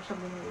din, kaya ako siya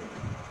binili.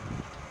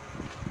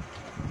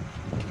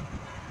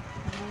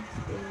 Next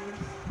is,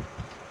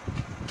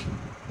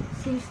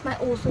 since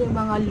nauso yung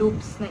mga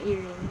loops na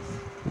earrings,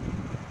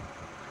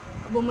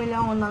 bumili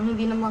ako ng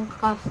hindi naman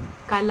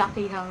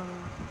kalakihang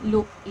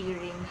loop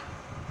earring.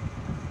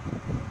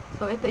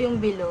 So, ito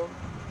yung bilog.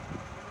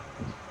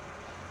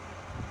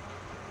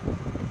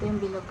 Ito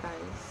yung bilog,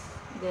 guys.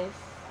 This.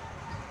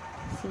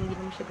 Kasi hindi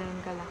naman siya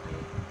ganun kalaki.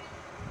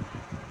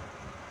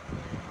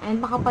 And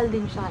makapal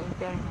din siya, in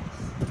fairness.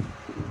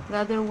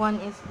 The other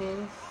one is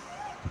this.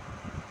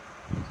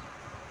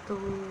 1,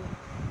 2,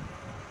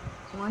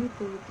 3, 4,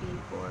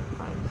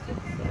 5,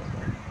 6,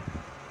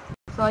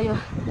 7. So,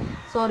 ayun.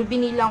 Sorry,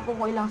 binilang ko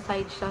kung ilang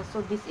sides siya. So,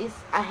 this is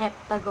a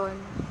heptagon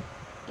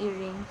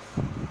earrings.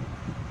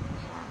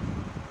 Ayan.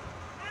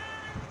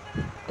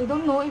 I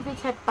don't know if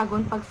it's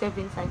heptagon pag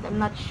 7 sides. I'm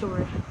not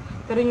sure.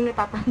 Pero yung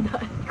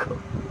natatandaan ko.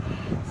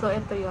 So,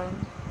 ito yon.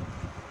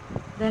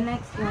 The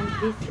next one,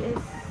 this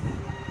is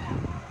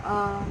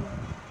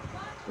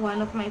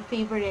one of my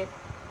favorite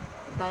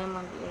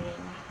diamond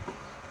earring.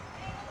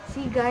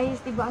 See, guys,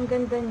 diba ang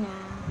ganda niya?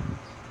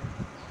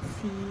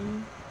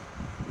 See?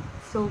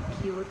 So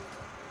cute.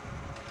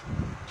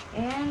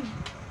 And,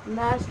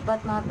 last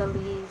but not the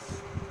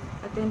least,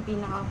 ito yung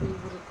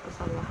pinaka-favorite ko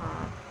sa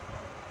lahat.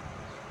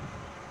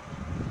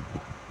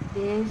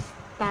 This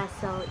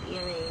tassel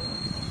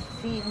earrings.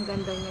 See, ang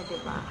ganda niya,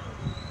 diba?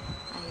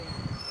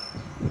 Ayan.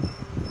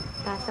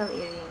 Tassel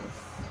earrings.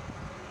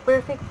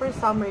 Perfect for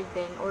summer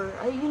din. Or,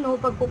 you know,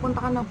 pag pupunta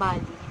ka na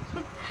Bali.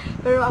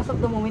 Pero as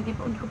of the moment, hindi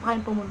ko pa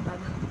kayo pumunta.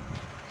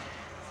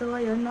 So,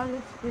 ayun. Now,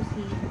 let's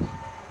proceed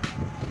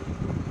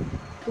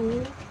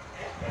to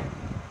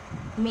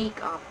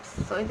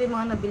makeups. So, ito yung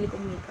mga nabili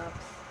kong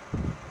makeups.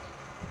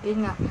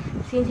 Yun nga.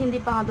 Since hindi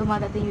pa nga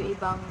dumadating yung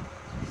ibang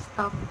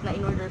stuff na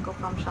in-order ko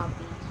from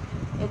Shopee,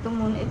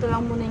 ito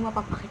lang muna yung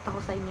mapapakita ko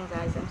sa inyo,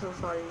 guys. I'm so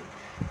sorry.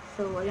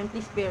 So, ayun,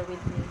 please bear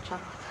with me.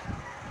 Charot.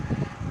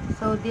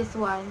 So, this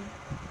one,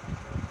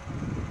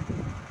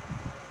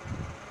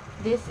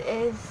 this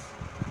is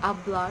a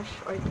blush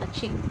or a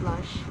cheek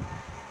blush.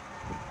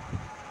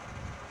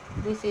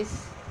 This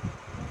is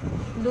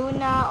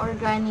Luna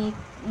Organic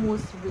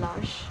Mousse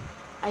Blush.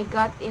 I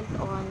got it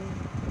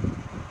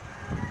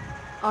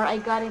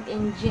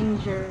in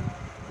ginger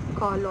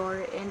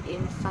color and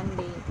in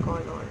sundae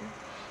color.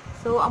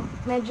 So,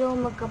 medyo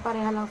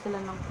magkapareha lang sila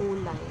ng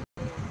kulay.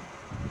 Ayan.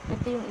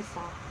 Ito yung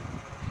isa.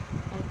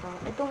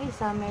 Itong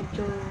isa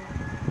medyo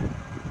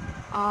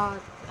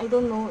I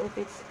don't know if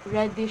it's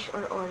reddish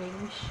or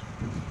orange.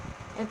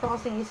 Ito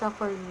kasing isa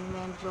for me,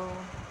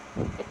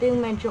 ito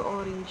yung medyo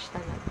orange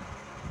talaga.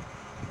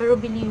 Pero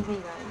believe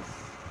me, guys,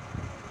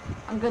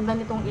 ang ganda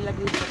nitong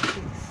ilagay sa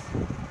cheeks.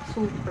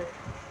 Super.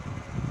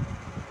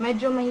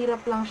 Medyo mahirap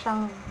lang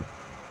siyang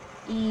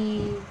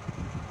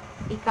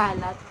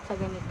ikalat sa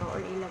ganito or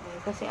ilagay.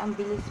 Kasi ang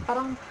bilis.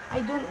 Parang,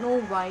 I don't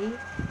know why,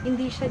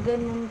 hindi siya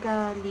ganun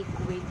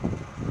ka-liquid.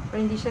 Or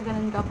hindi siya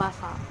ganun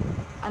ka-basa.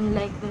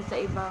 Unlike dun sa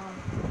ibang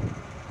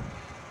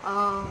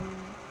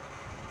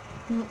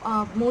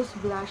mousse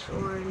blush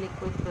or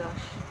liquid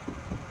blush.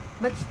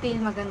 But still,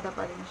 maganda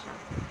pa rin siya.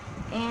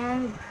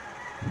 And,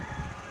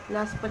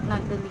 last but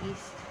not the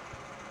least,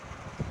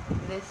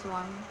 this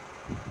one.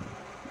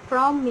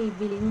 From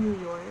Maybelline, New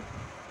York.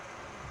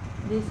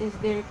 This is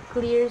their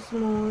clear,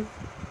 smooth,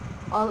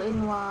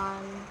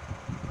 all-in-one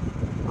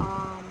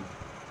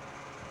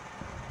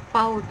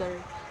powder.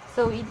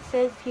 So, it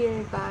says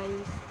here,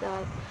 guys,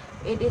 that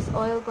it is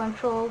oil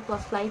control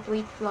plus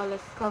lightweight,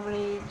 flawless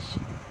coverage,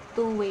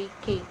 two-way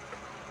cake.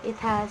 It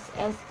has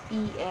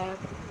SPF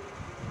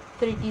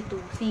 32.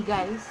 See,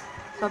 guys?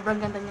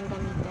 Sobrang ganda niyang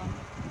gamitin.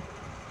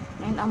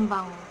 And ang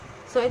bango.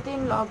 So, ito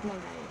yung loob na,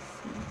 guys.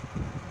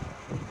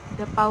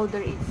 The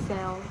powder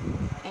itself.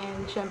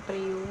 And, syempre,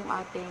 yung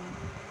ating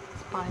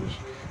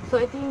sponge. So,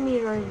 ito yung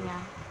mirror niya.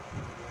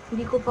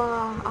 Hindi ko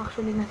pa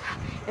actually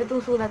itong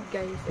sulat,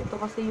 guys. Ito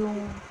kasi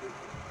yung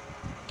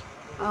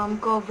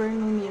cover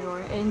ng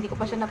mirror. Eh, hindi ko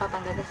pa siya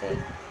natatanggal kasi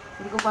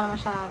hindi ko pa naman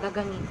siya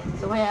gagamitin.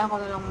 So, hayaan ko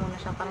na lang muna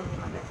siya para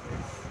hindi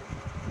magasgas.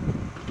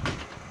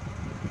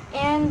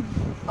 And,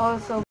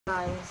 also,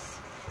 guys,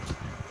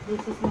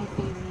 this is my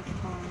favorite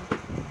one.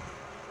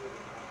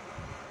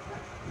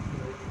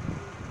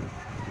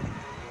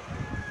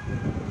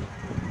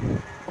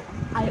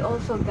 I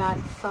also got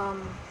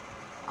some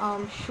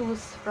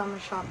shoes from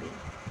Shopee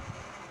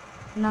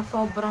na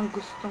sobrang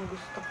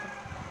gustong-gusto ko.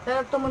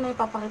 Pero ito muna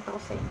ipapakita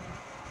ko sa inyo.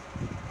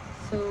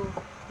 So,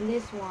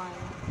 this one.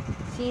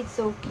 See, it's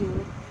so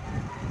cute.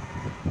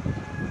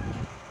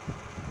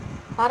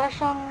 Para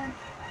siyang,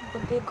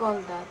 what do you call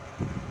that?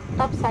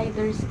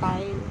 Topsider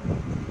style.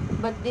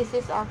 But this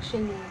is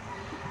actually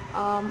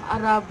a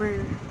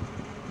rubber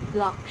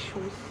black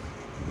shoes.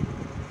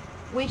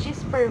 Which is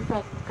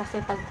perfect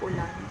kasi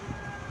tag-ulan.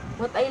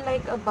 What I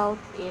like about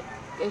it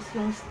is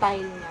yung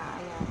style niya.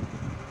 Ayan.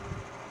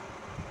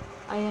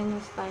 Ayan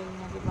yung style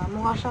niya, diba?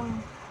 Mukha siyang,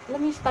 alam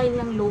mo yung style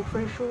ng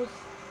loafer shoes?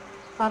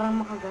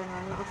 Parang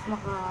makaganon.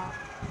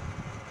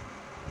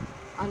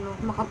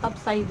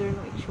 Maka-topsider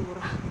no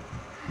itsura.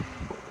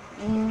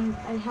 And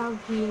I have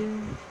here,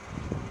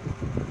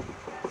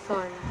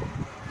 sorry.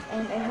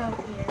 And I have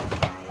here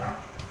my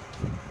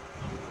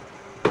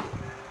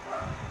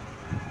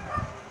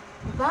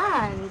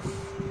Vans.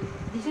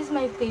 This is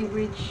my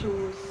favorite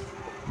shoes.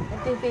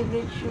 Ito yung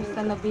favorite shoes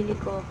na nabili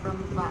ko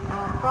from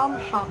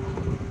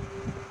Shopee.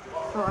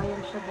 So,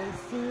 ayan siya, guys.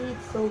 See,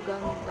 it's so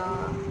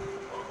ganda.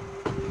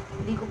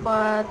 Hindi ko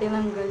pa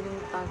tinanggal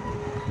yung tag.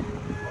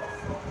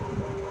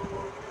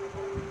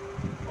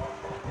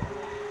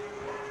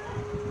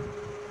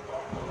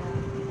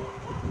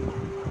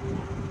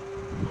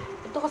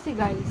 Ito kasi,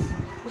 guys,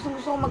 gusto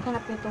ko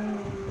maghanap nitong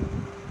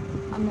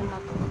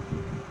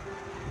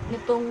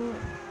nitong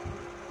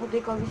what do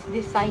you call this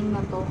design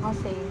na to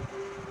kasi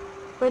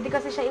pwede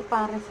kasi siya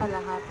ipare sa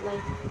lahat,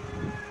 like,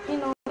 you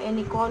know,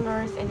 any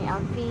colors, any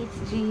outfits,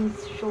 jeans,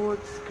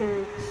 shorts,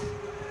 skirts,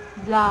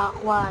 black,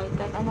 white,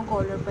 kahit anong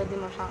color pwede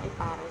mo siyang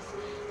ipares.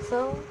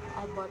 So,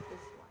 I bought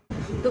this one.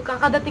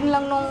 Kakadating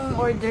lang nung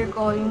order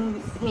ko yung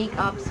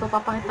makeup, so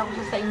papakita ko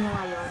siya sa inyo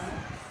ngayon.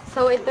 So,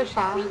 ito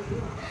siya.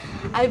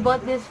 I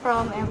bought this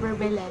from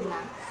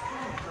Everbelena.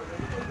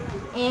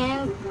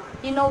 And,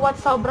 you know what?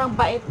 Sobrang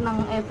bait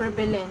ng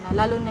Everbelena,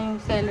 lalo na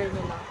yung seller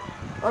nila.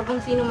 Or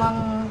kung sino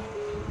mang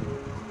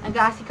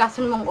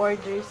nag-aasikaso ng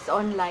orders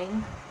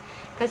online.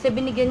 Kasi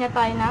binigyan niya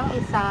tayo ng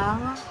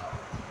isang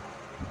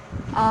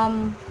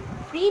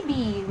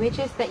freebie, which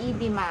is the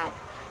EB matte.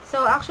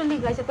 So, actually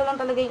guys, ito lang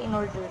talaga yung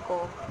in-order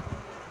ko.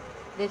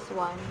 This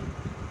one.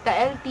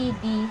 The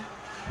LTD.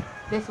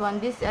 This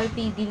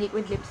LTD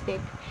liquid lipstick.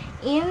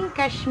 In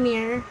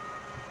cashmere.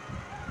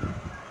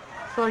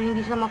 Sorry,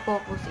 hindi siya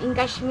ma-focus. In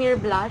cashmere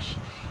blush.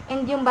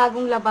 And yung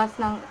bagong labas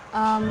ng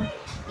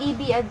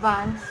EB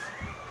Advance,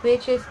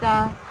 which is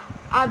the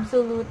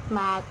absolute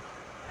matte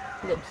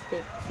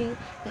lipstick. See?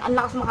 Ang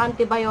lakas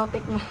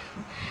maka-antibiotic na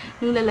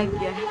nung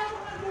lalagyan.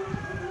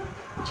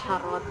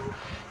 Charot.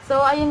 So,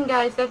 ayun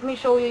guys, let me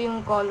show you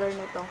yung color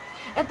nito.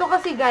 Ito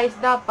kasi guys,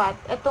 dapat,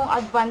 itong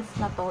advanced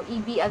na to,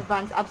 EB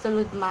Advanced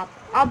Absolute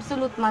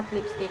Matte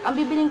Lipstick. Ang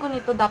bibiling ko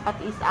nito dapat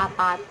is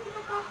 4.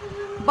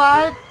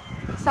 But,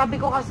 sabi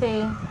ko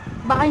kasi,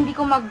 baka hindi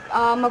ko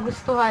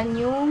magustuhan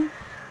yung,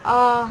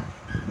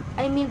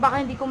 baka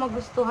hindi ko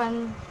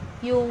magustuhan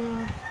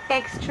yung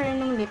texture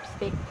ng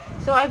lipstick.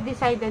 So, I've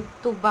decided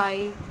to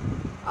buy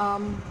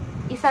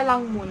isa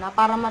lang muna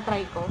para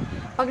matry ko.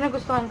 Pag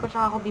nagustuhan ko,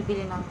 tsaka ako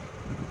bibili ng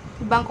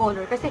ibang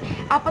color. Kasi,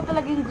 4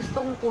 talaga yung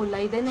gusto kong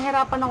kulay. Then,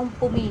 nahirapan akong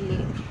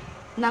pumili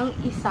ng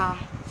isa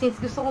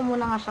since gusto ko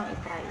muna nga siyang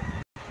itry.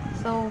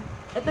 So,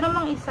 ito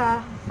namang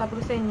isa, sabi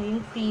ko sa inyo,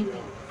 yung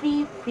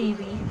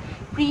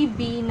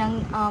freebie ng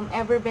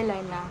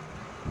Everbelena.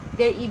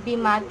 Their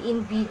EB Matte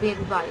in Vivid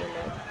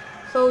Violet.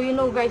 So, you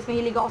know guys,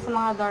 mahilig ako sa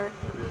mga dark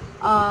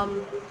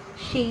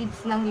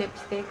shades ng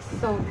lipsticks.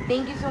 So,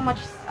 thank you so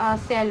much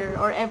seller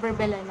or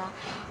Everbelena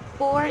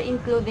for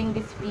including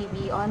this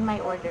freebie on my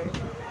order.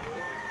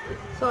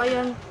 So,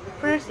 ayun.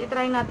 First,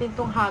 itry natin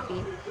tong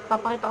Habit.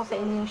 Papakita ko sa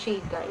inyo yung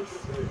shade, guys.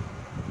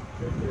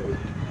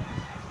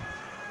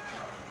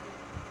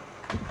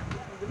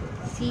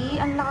 See,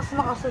 ang lakas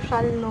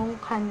makasosyal nung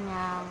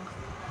kanyang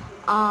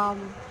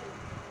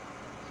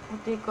what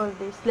do you call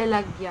this?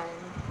 Lalagyan.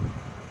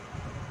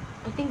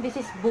 I think this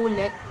is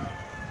bullet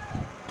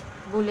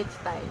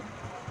style.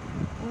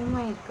 Oh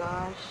my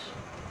gosh.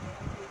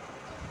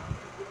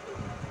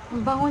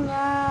 Ang bango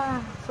niya.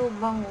 So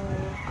bango.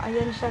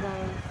 Ayan siya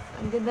guys.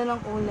 Ang ganda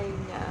ng kulay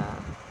niya.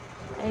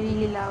 I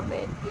really love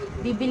it.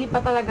 Bibili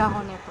pa talaga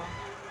ako nito.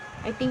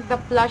 I think the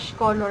plush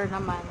color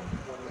naman.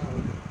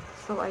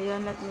 So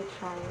ayan, let me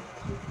try it.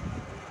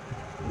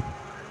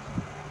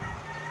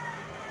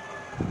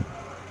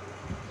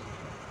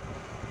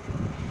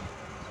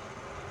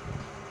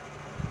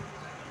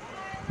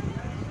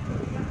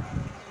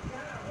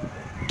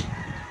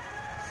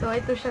 So,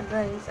 ito siya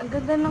guys. Ang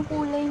ganda ng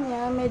kulay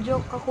niya.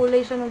 Medyo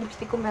kakulay siya ng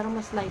lipstick ko. Meron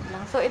mas light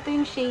lang. So, ito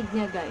yung shade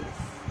niya guys.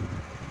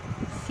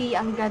 See,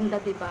 ang ganda,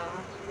 diba?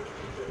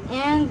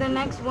 And the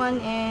next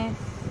one is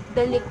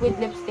the liquid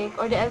lipstick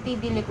or the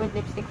LTD liquid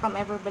lipstick from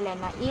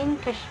Everbelena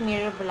in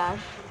Cashmere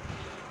Blush.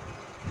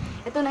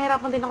 Ito,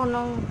 nahirapan din ako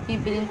ng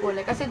bibiling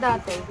kulay. Kasi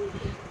dati,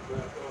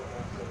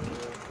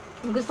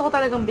 gusto ko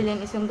talagang bilhin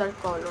is yung dark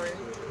color.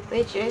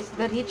 Which is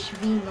the Rich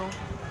Vino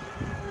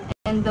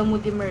and the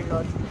Moody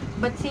Merlot.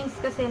 But since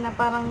kasi na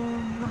parang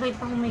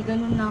nakita ko may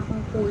ganun na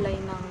akong kulay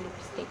ng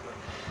lipstick,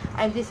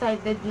 I've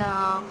decided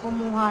na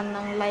kumuha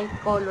ng light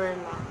color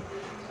lang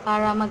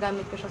para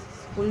magamit ko siya sa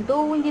school.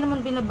 Though, hindi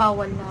naman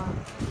binabawal na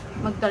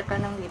mag-dark ka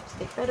ng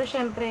lipstick. Pero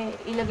syempre,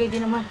 ilagay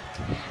din naman,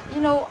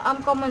 you know,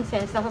 common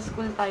sense. Nasa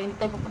school tayo, hindi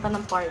tayo pupunta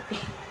ng party.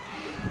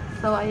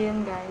 So,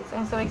 ayun guys.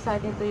 I'm so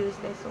excited to use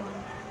this one.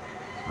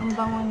 Ang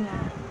bango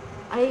niya.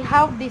 I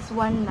have this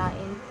one na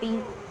in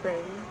pink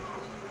pearl.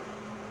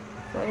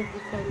 So, I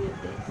decided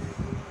this.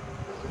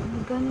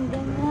 Ang ganda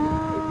na.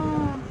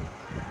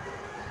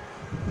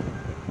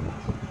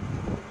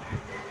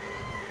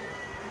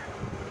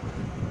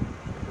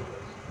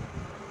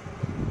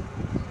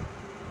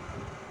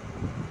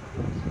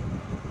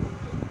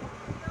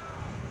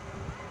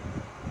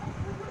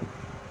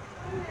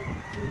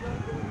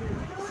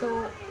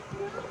 So,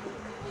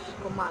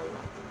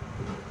 kumalat.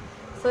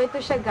 So, ito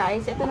siya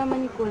guys. Ito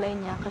naman yung kulay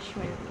niya,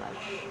 Cashmere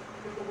Blush.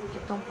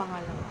 Itong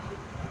pangalawa.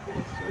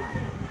 This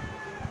one.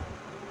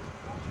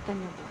 Kita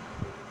nyo ba?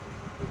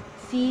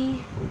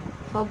 See?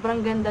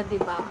 Sobrang ganda,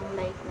 diba? Ang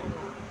light na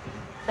lang.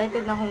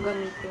 Excited na akong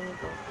gamitin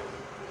ito.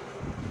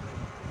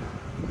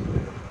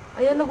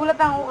 Ayun,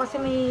 nagulatan ako kasi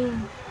may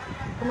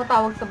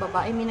tumatawag sa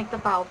baba. May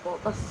nagtatao po.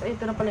 Tapos,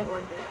 ito na pala yung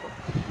order ko.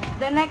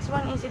 The next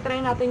one is,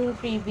 itry natin yung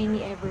freebie ni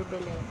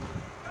Everbelena.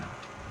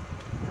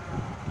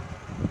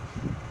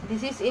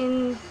 This is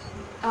in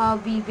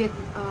Vivid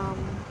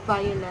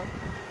Violet.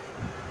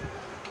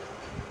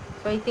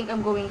 So, I think I'm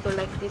going to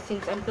like this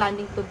since I'm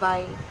planning to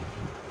buy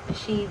a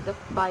shade of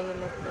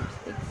violet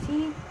lipstick.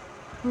 See?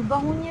 Ang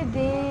bango niya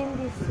din.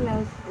 This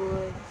smells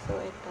good. So,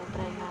 ito.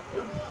 Try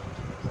natin.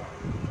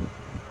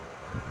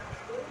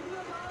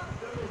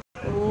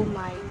 Oh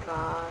my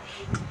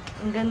gosh.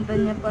 Ang ganda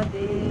niya pa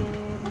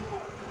din.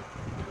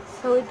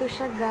 So, ito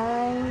siya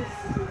guys.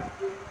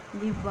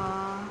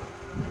 Diba?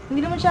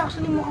 Hindi naman siya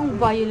actually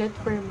mukhang violet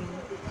for me.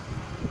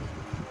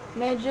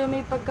 Medyo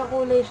may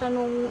pagkakulay siya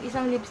nung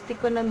isang lipstick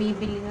ko na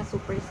Maybelline na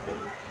Superstay.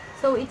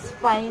 So, it's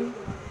fine.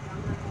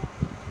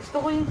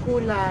 Gusto ko yung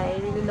kulay.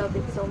 I really love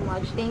it so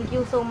much. Thank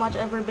you so much,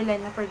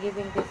 Everbelena, for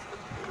giving this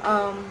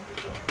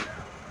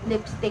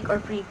lipstick or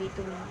freebie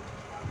to me.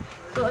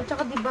 So, at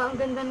saka diba, ang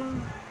ganda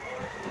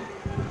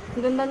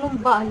nung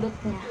balot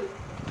niya.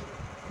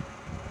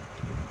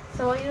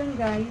 So, ayun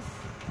guys.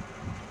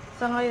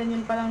 Sa ngayon,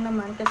 yun pa lang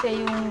naman.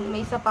 Kasi yung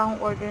may isa pa akong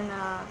order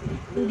na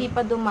hindi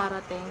pa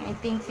dumarating. I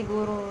think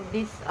siguro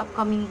this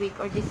upcoming week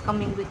or this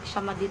coming week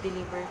siya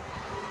ma-deliver.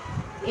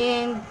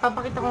 And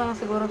papakita ko lang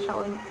siguro siya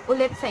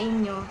ulit sa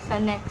inyo sa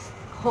next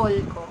haul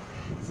ko.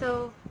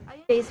 So,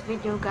 ayun today's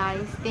video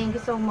guys. Thank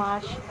you so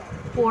much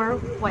for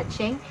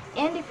watching.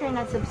 And if you're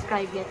not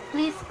subscribed yet,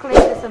 please click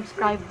the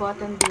subscribe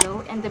button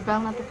below and the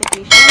bell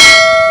notification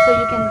so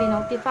you can be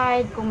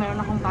notified kung meron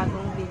akong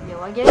bagong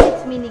video. Again,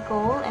 it's me,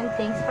 Nicole, and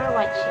thanks for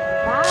watching.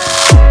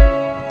 Bye!